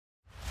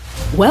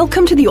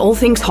Welcome to the All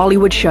Things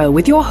Hollywood show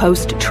with your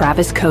host,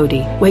 Travis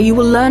Cody, where you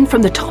will learn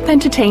from the top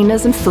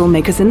entertainers and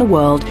filmmakers in the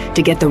world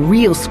to get the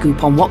real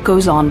scoop on what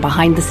goes on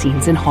behind the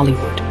scenes in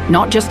Hollywood.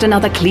 Not just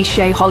another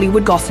cliche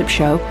Hollywood gossip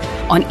show.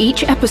 On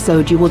each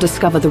episode, you will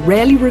discover the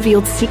rarely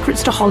revealed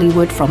secrets to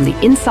Hollywood from the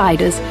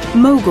insiders,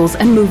 moguls,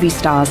 and movie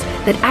stars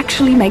that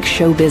actually make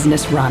show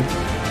business run.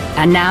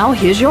 And now,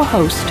 here's your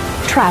host,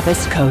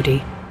 Travis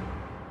Cody.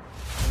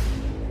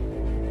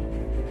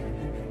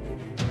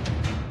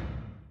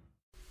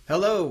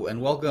 Hello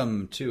and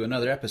welcome to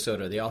another episode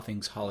of the All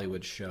Things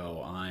Hollywood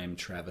show. I'm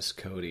Travis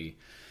Cody.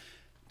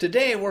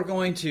 Today we're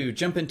going to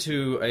jump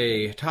into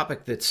a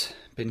topic that's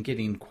been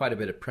getting quite a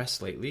bit of press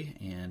lately,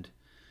 and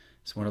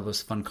it's one of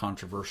those fun,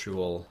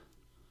 controversial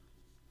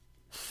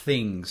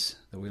things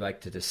that we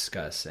like to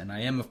discuss. And I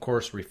am, of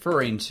course,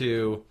 referring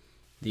to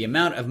the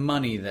amount of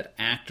money that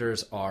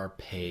actors are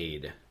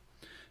paid.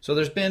 So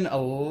there's been a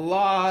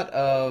lot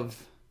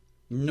of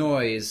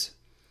noise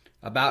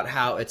about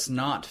how it's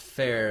not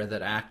fair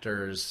that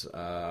actors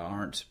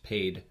aren't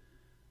paid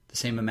the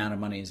same amount of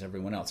money as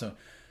everyone else. So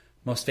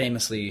most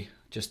famously,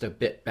 just a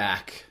bit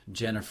back,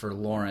 Jennifer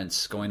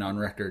Lawrence going on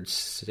record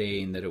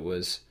saying that it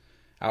was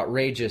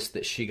outrageous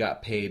that she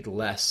got paid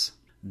less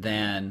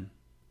than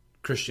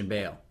Christian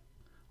Bale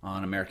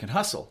on American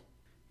Hustle.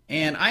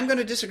 And I'm going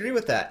to disagree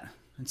with that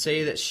and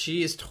say that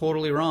she is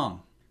totally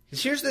wrong.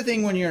 Because here's the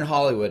thing when you're in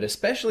Hollywood,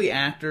 especially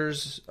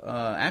actors,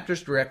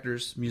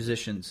 directors,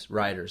 musicians,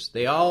 writers,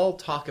 they all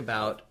talk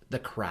about the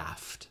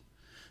craft.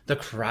 The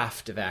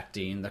craft of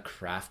acting, the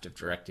craft of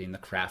directing, the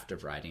craft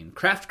of writing.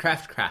 Craft.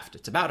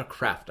 It's about a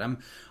craft. I'm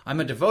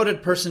a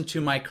devoted person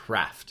to my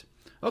craft.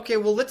 Okay,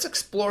 well, let's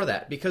explore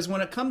that. Because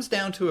when it comes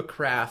down to a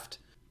craft,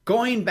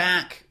 going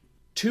back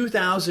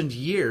 2,000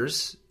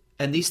 years,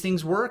 and these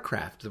things were a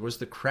craft. There was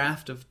the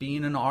craft of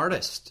being an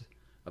artist,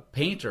 a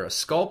painter, a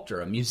sculptor,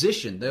 a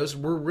musician. Those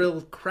were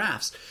real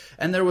crafts.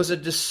 And there was a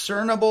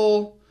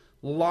discernible,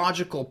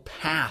 logical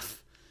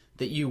path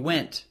that you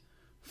went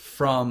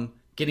from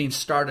getting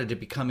started to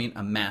becoming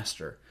a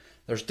master.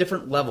 There's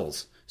different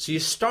levels. So you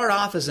start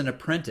off as an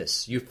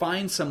apprentice. You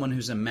find someone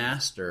who's a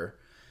master,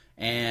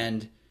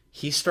 and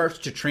he starts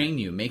to train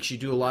you, makes you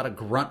do a lot of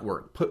grunt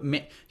work,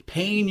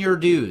 paying your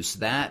dues.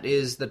 That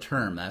is the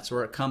term. That's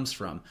where it comes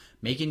from.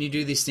 Making you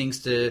do these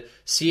things to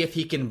see if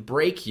he can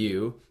break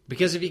you.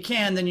 Because if you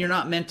can, then you're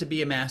not meant to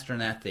be a master in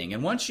that thing.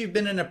 And once you've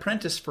been an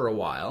apprentice for a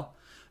while,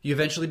 you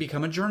eventually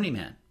become a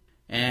journeyman.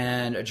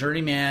 And a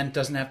journeyman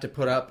doesn't have to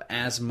put up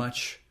as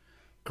much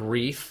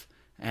grief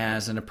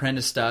as an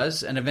apprentice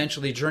does. And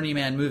eventually,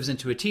 journeyman moves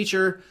into a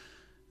teacher.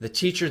 The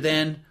teacher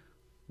then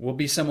will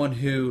be someone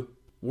who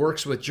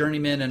works with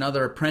journeymen and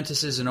other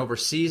apprentices and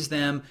oversees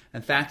them.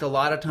 In fact, a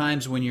lot of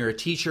times when you're a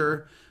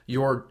teacher,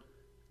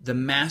 the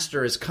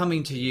master is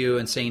coming to you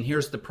and saying,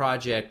 here's the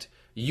project.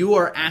 You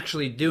are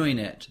actually doing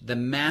it. The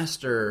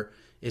master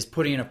is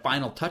putting a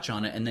final touch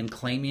on it and then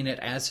claiming it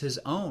as his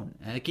own.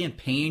 And again,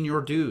 paying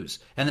your dues.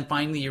 And then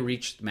finally you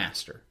reach the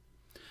master.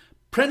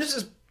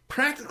 Apprentices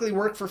practically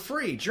work for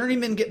free.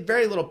 Journeymen get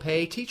very little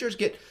pay. Teachers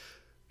get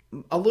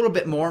a little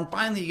bit more. And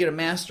finally you get a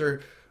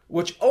master,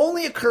 which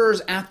only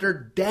occurs after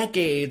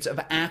decades of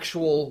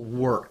actual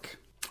work.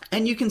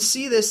 And you can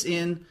see this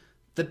in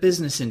the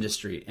business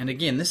industry. And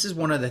again, this is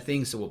one of the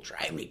things that will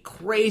drive me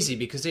crazy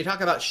because they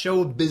talk about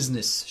show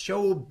business.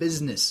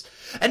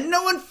 And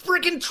no one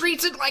freaking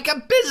treats it like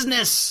a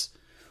business.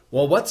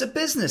 Well, what's a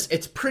business?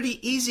 It's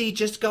pretty easy.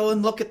 Just go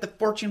and look at the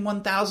Fortune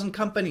 1000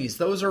 companies.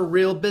 Those are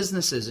real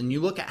businesses. And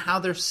you look at how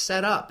they're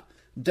set up.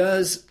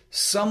 Does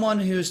someone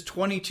who's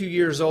 22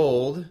 years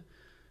old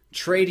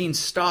trading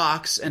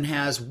stocks and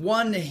has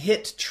one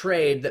hit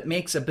trade that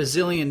makes $1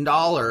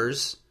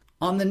 bazillion,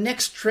 on the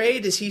next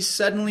trade, is he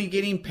suddenly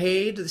getting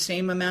paid the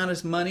same amount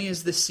of money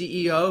as the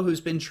CEO who's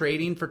been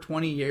trading for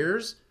 20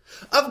 years?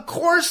 Of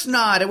course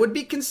not. It would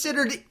be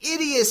considered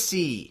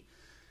idiocy.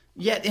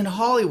 Yet in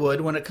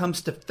Hollywood, when it comes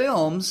to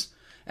films,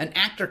 an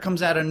actor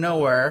comes out of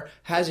nowhere,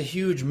 has a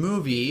huge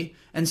movie,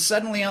 and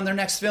suddenly on their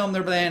next film,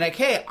 they're like,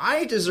 hey,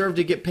 I deserve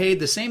to get paid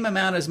the same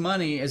amount of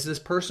money as this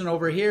person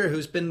over here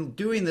who's been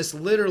doing this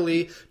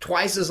literally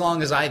twice as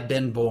long as I've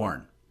been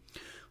born.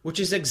 Which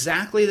is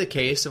exactly the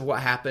case of what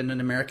happened in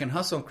American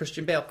Hustle and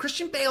Christian Bale.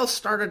 Christian Bale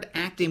started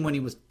acting when he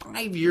was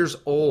 5 years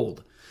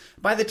old.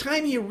 By the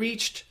time he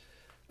reached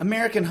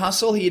American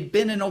Hustle, he had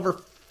been in over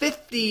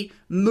 50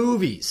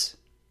 movies.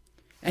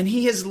 And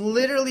he has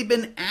literally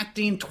been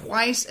acting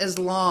twice as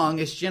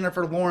long as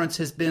Jennifer Lawrence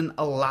has been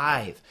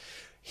alive.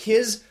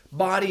 His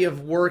body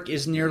of work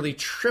is nearly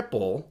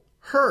triple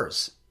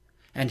hers.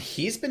 And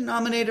he's been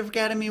nominated for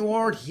Academy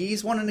Award.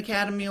 He's won an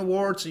Academy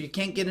Award, so you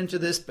can't get into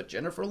this. But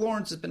Jennifer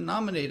Lawrence has been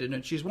nominated,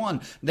 and she's won.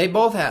 They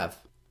both have.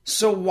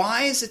 So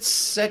why is it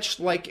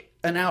such like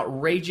an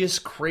outrageous,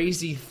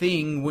 crazy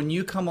thing when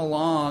you come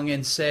along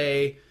and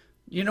say,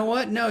 you know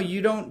what? No,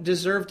 you don't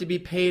deserve to be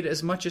paid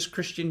as much as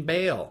Christian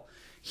Bale.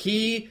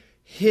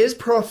 His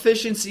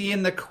proficiency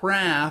in the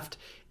craft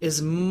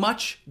is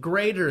much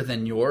greater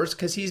than yours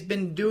because he's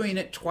been doing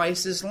it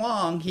twice as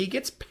long. He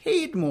gets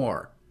paid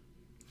more.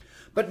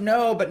 but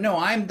no,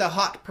 I'm the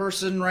hot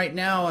person right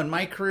now and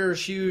my career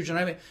is huge.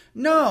 And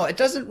no, it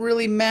doesn't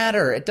really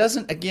matter. It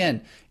doesn't,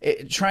 again,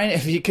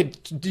 if you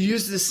could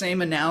use the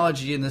same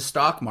analogy in the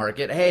stock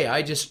market, hey,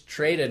 I just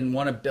traded and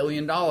won $1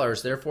 billion.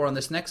 Therefore, on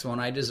this next one,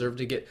 I deserve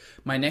to get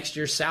my next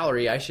year's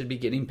salary. I should be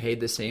getting paid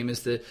the same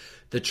as the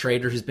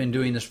trader who's been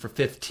doing this for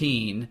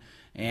 15.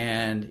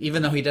 And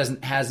even though he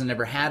hasn't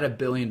ever had $1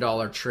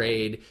 billion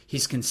trade,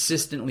 he's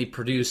consistently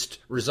produced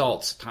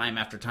results time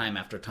after time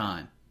after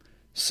time.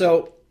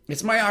 So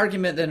it's my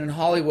argument that in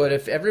Hollywood,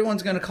 if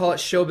everyone's going to call it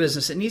show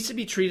business, it needs to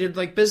be treated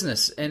like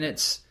business. And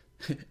it's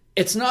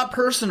not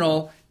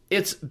personal,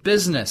 it's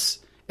business.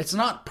 It's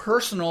not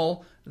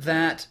personal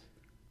that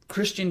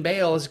Christian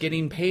Bale is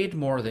getting paid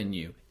more than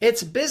you.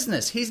 It's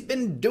business. He's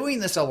been doing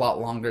this a lot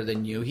longer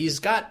than you. He's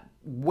got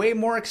way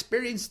more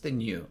experience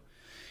than you.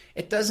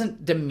 It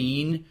doesn't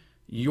demean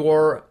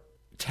your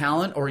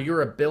talent or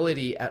your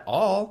ability at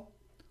all.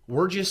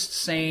 We're just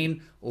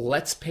saying,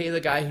 let's pay the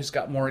guy who's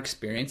got more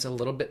experience a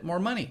little bit more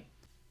money,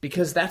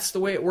 because that's the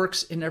way it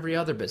works in every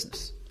other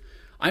business.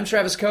 I'm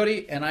Travis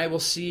Cody, and I will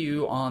see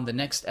you on the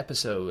next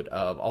episode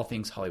of All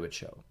Things Hollywood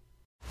Show.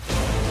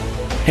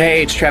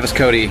 Hey, it's Travis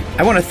Cody.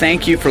 I want to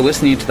thank you for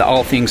listening to the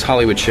All Things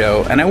Hollywood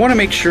Show, and I want to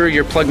make sure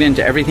you're plugged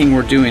into everything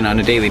we're doing on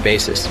a daily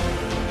basis.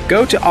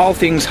 Go to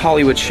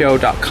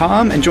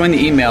allthingshollywoodshow.com and join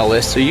the email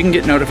list so you can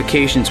get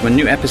notifications when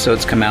new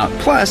episodes come out,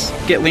 plus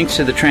get links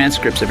to the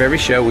transcripts of every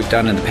show we've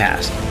done in the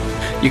past.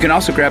 You can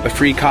also grab a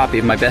free copy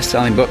of my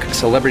best-selling book,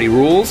 Celebrity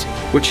Rules,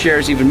 which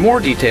shares even more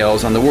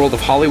details on the world of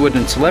Hollywood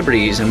and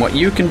celebrities and what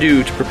you can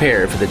do to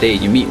prepare for the day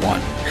you meet one.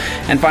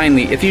 And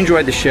finally, if you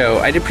enjoyed the show,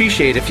 I'd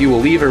appreciate if you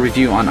will leave a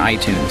review on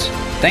iTunes.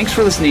 Thanks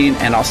for listening,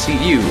 and I'll see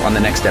you on the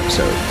next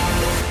episode.